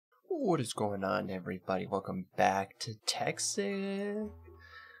What is going on, everybody? Welcome back to Tekxit.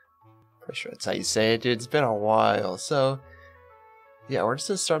 Pretty sure that's how you say it, dude. It's been a while. So, yeah, we're just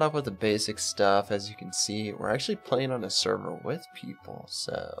gonna start off with the basic stuff. As you can see, we're actually playing on a server with people.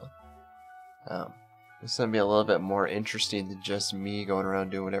 So, it's gonna be a little bit more interesting than just me going around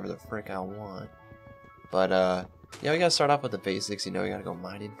doing whatever the frick I want. But, yeah, we gotta start off with the basics. You know, we gotta go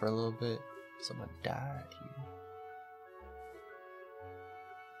mining for a little bit. Someone died here.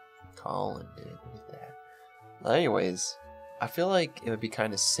 Colin did. Look at that. Well, anyways, I feel like it would be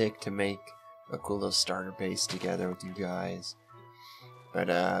kind of sick to make a cool little starter base together with you guys. But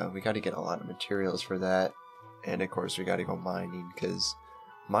we got to get a lot of materials for that, and of course we got to go mining because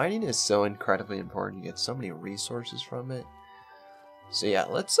mining is so incredibly important. You get so many resources from it. So yeah,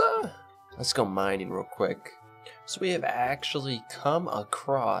 let's go mining real quick. So we have actually come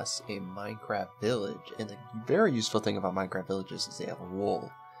across a Minecraft village, and the very useful thing about Minecraft villages is they have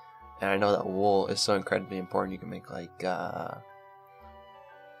wool. And I know that wool is so incredibly important. You can make like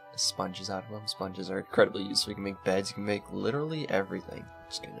sponges out of them. Sponges are incredibly useful. You can make beds. You can make literally everything.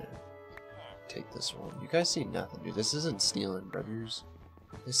 Just gonna take this one. You guys see nothing, dude. This isn't stealing, brothers.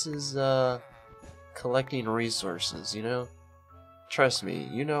 This is collecting resources. You know, trust me.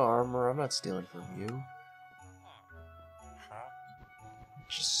 You know armor. I'm not stealing from you.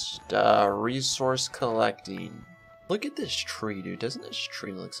 Just resource collecting. Look at this tree, dude. Doesn't this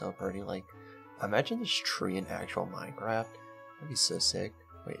tree look so pretty? Like, imagine this tree in actual Minecraft. That'd be so sick.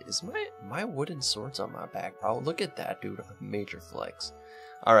 Wait, is my wooden swords on my back? Oh, look at that, dude. Major flex.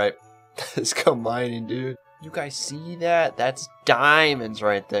 Alright, let's go mining, dude. You guys see that? That's diamonds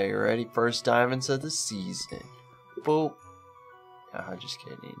right there. You ready? First diamonds of the season. Boop. Ah, just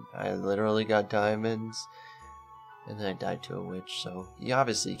kidding. I literally got diamonds. And then I died to a witch, so you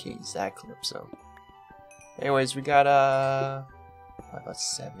obviously can't use that clip, so... Anyways, we got about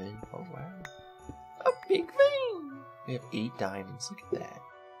 7. Oh wow, a big thing. We have 8 diamonds. Look at that.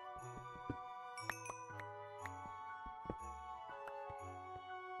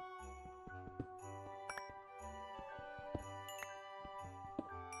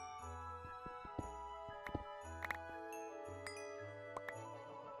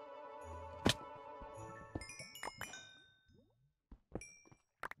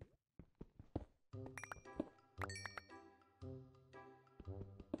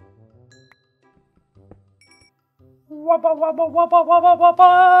 Wabba wabba wabba wabba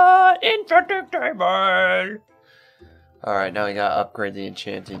wabba! Enchanting table! Alright, now we gotta upgrade the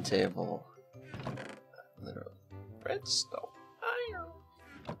enchanting table. Literally. Redstone. Iron.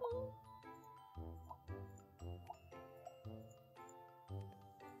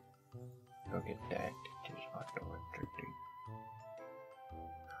 Look at that. Just like the electricity.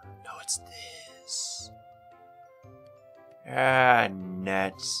 No, it's this. Ah,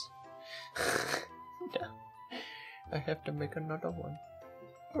 nuts. No. I have to make another one.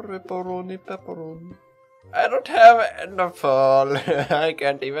 Pepperoni, pepperoni. I don't have enough all. I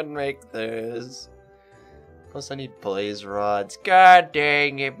can't even make this. Plus I need blaze rods. God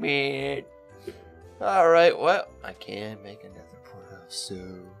dang it, man. Alright, well, I can make another portal, so...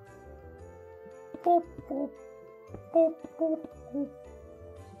 Boop, boop, boop, boop, boop.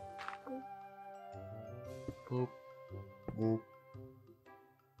 Boop, boop,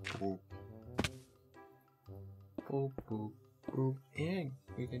 boop. Boop, boop, boop, and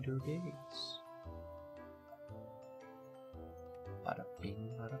we can do these. Bada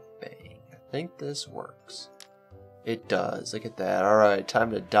bing, bada bang. I think this works. It does. Look at that. Alright,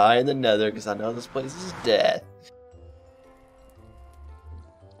 time to die in the nether because I know this place is death.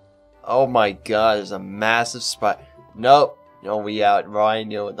 Oh my god, there's a massive spider. Nope. No, we out Ryan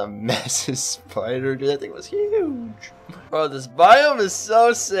with a massive spider. Dude, that thing was huge. Bro, this biome is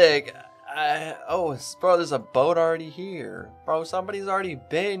so sick. Oh, bro, there's a boat already here. Bro, somebody's already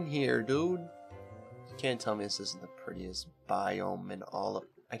been here, dude. You can't tell me this isn't the prettiest biome in all of...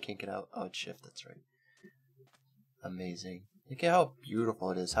 I can't get out. Oh, it's shift, that's right. Amazing. Look at how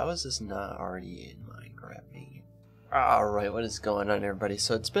beautiful it is. How is this not already in Minecraft, man? Alright, what is going on, everybody?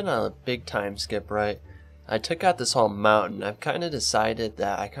 So it's been a big time skip, right? I took out this whole mountain. I've kind of decided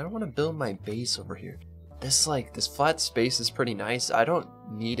that I kind of want to build my base over here. This flat space is pretty nice. I don't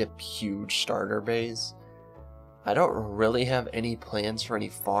need a huge starter base. I don't really have any plans for any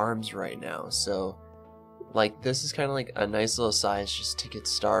farms right now, so like this is kind of like a nice little size just to get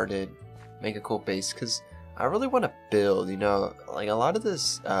started, make a cool base, because I really want to build, you know, like a lot of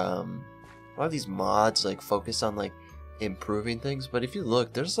this a lot of these mods like focus on like improving things, but if you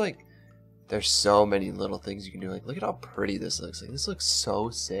look, there's so many little things you can do. Like, look at how pretty this looks. Like, this looks so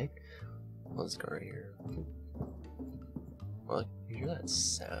sick. Let's go right here. Well, you hear that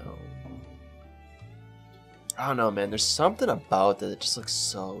sound? I don't know, man. There's something about that just looks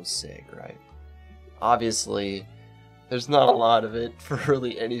so sick, right? Obviously, there's not a lot of it for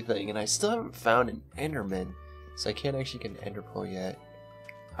really anything, and I still haven't found an Enderman, so I can't actually get an Ender Pearl yet.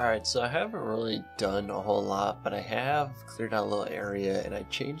 Alright, so I haven't really done a whole lot, but I have cleared out a little area, and I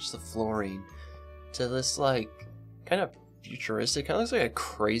changed the flooring to this, like, kind of futuristic, kind of looks like a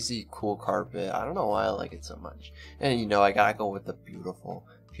crazy cool carpet. I don't know why I like it so much. And you know, I gotta go with the beautiful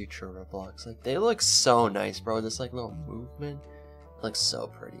Futura blocks. Like, they look so nice, bro. This, like, little movement looks so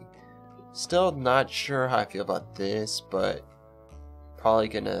pretty. Still not sure how I feel about this, but probably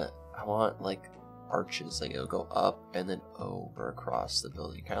gonna, I want, like, arches, like it'll go up and then over across the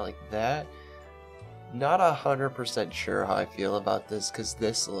building, kind of like that. Not 100% sure how I feel about this, because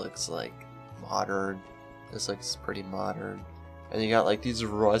this looks like modern. This looks pretty modern. And you got like these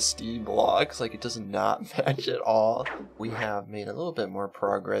rusty blocks, like it does not match at all. We have made a little bit more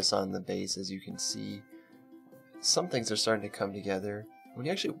progress on the base, as you can see. Some things are starting to come together. When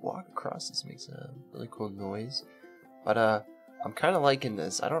you actually walk across, this makes a really cool noise. But I'm kind of liking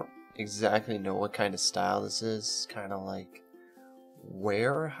this. I don't exactly know what kind of style this is. Kind of like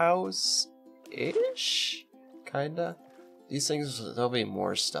warehouse-ish, kinda. These things, there'll be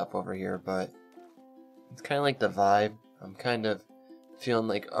more stuff over here, but it's kind of like the vibe. I'm kind of feeling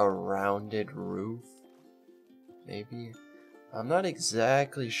like a rounded roof, maybe. I'm not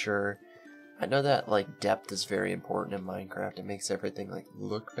exactly sure. I know that like depth is very important in Minecraft. It makes everything like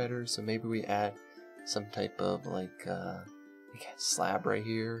look better, so maybe we add some type of like slab right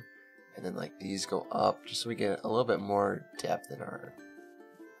here, and then like these go up just so we get a little bit more depth in our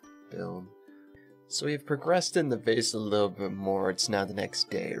build. So we've progressed in the base a little bit more. It's now the next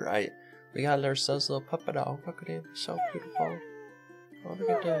day, right? We got ourselves a little puppet dog. Look at him, so beautiful. Oh, look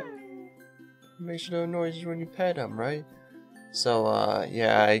at that. He makes little noises when you pet him, right? So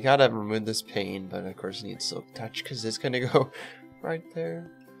yeah, I gotta remove this pane, but of course it needs silk touch because it's gonna go right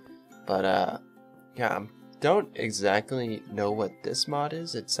there. But yeah, I don't exactly know what this mod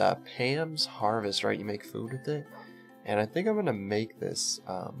is. It's Pam's Harvest, right? You make food with it. And I think I'm gonna make this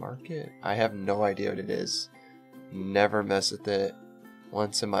market. I have no idea what it is. Never mess with it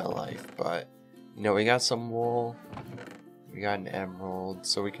once in my life, but you know, we got some wool, we got an emerald,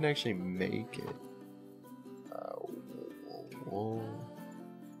 so we can actually make it. Wool.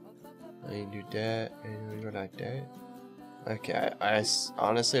 I can do that, and we go like that. Okay, I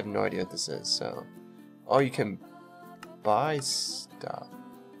honestly have no idea what this is. So, oh, you can buy stuff.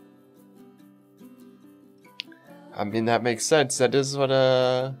 I mean, that makes sense. That is what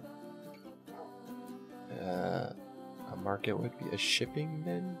a market would be. A shipping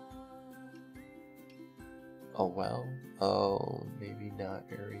bin? Oh, well. Oh, maybe not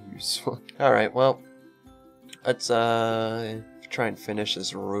very useful. Alright, well, let's try and finish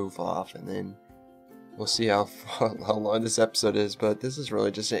this roof off, and then we'll see how long this episode is. But this is really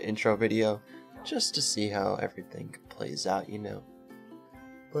just an intro video, just to see how everything plays out, you know.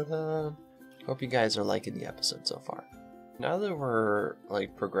 But hope you guys are liking the episode so far. Now that we're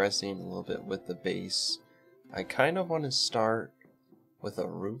like progressing a little bit with the base, I kind of want to start with a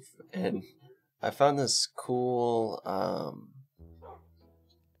roof, and I found this cool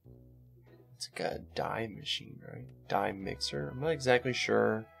it's like a dye machine, right? Dye mixer. I'm not exactly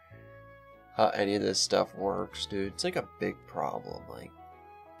sure how any of this stuff works, dude. It's like a big problem. Like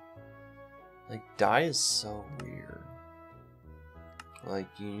dye is so weird. Like,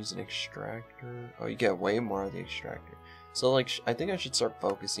 you use an extractor. Oh, you get way more of the extractor. So, like, I think I should start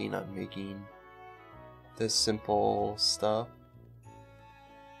focusing on making this simple stuff.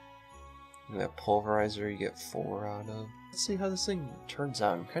 And that pulverizer you get 4 out of. Let's see how this thing turns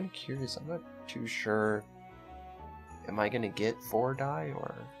out. I'm kind of curious. I'm not too sure. Am I going to get 4 dye,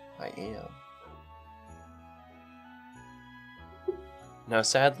 or I am? Now,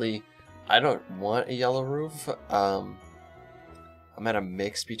 sadly, I don't want a yellow roof. I'm at a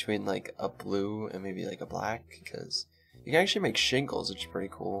mix between like a blue and maybe like a black, because you can actually make shingles, which is pretty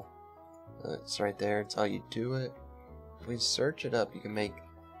cool. It's right there. It's how you do it. If we search it up, you can make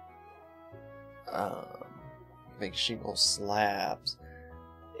shingle slabs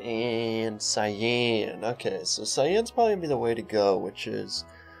and cyan. Okay, so cyan's probably gonna be the way to go, which is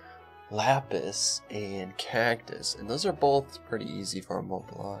lapis and cactus, and those are both pretty easy for more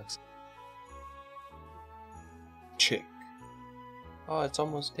blocks. Chick. Oh, it's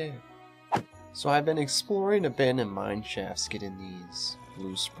almost dead. So I've been exploring abandoned mine shafts, getting these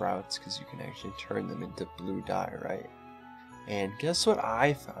blue sprouts, because you can actually turn them into blue dye, right? And guess what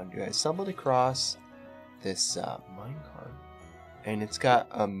I found, you guys? I stumbled across this minecart, and it's got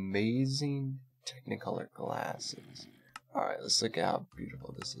amazing Technicolor glasses. Alright, let's look at how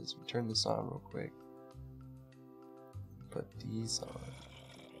beautiful this is. We turn this on real quick. Put these on.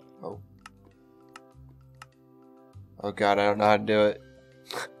 Oh. Oh god, I don't know how to do it.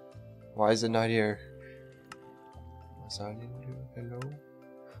 Why is it not here? What's I need to do? Hello?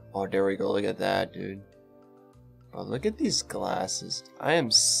 Oh, there we go. Look at that, dude. Oh, look at these glasses. I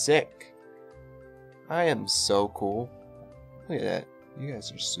am sick. I am so cool. Look at that. You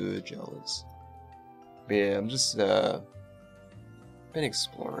guys are so jealous. But yeah, I'm just, been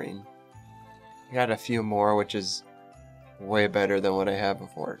exploring. I got a few more, which is way better than what I had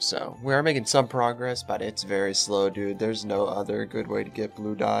before. So, we are making some progress, but it's very slow, dude. There's no other good way to get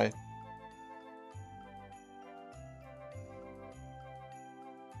blue dye.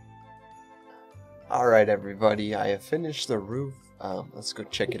 Alright, everybody, I have finished the roof. Let's go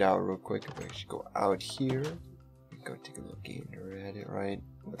check it out real quick. If I should go out here, go take a look gander at it, right?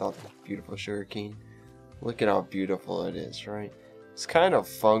 With all the beautiful sugarcane. Look at how beautiful it is, right? It's kind of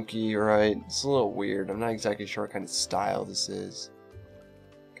funky, right? It's a little weird. I'm not exactly sure what kind of style this is.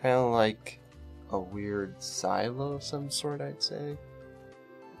 Kind of like a weird silo of some sort, I'd say.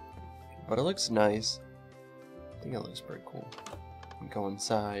 But it looks nice. I think it looks pretty cool. Go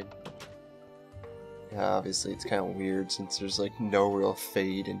inside. Yeah, obviously it's kind of weird since there's like no real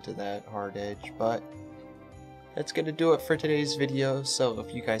fade into that hard edge, but that's gonna do it for today's video. So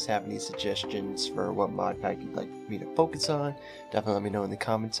if you guys have any suggestions for what mod pack you'd like me to focus on, definitely let me know in the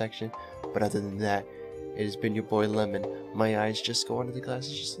comment section. But other than that, it has been your boy Lemon. My eyes just go under the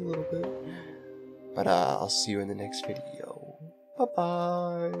glasses just a little bit. But I'll see you in the next video. Bye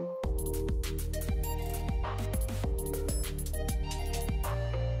bye.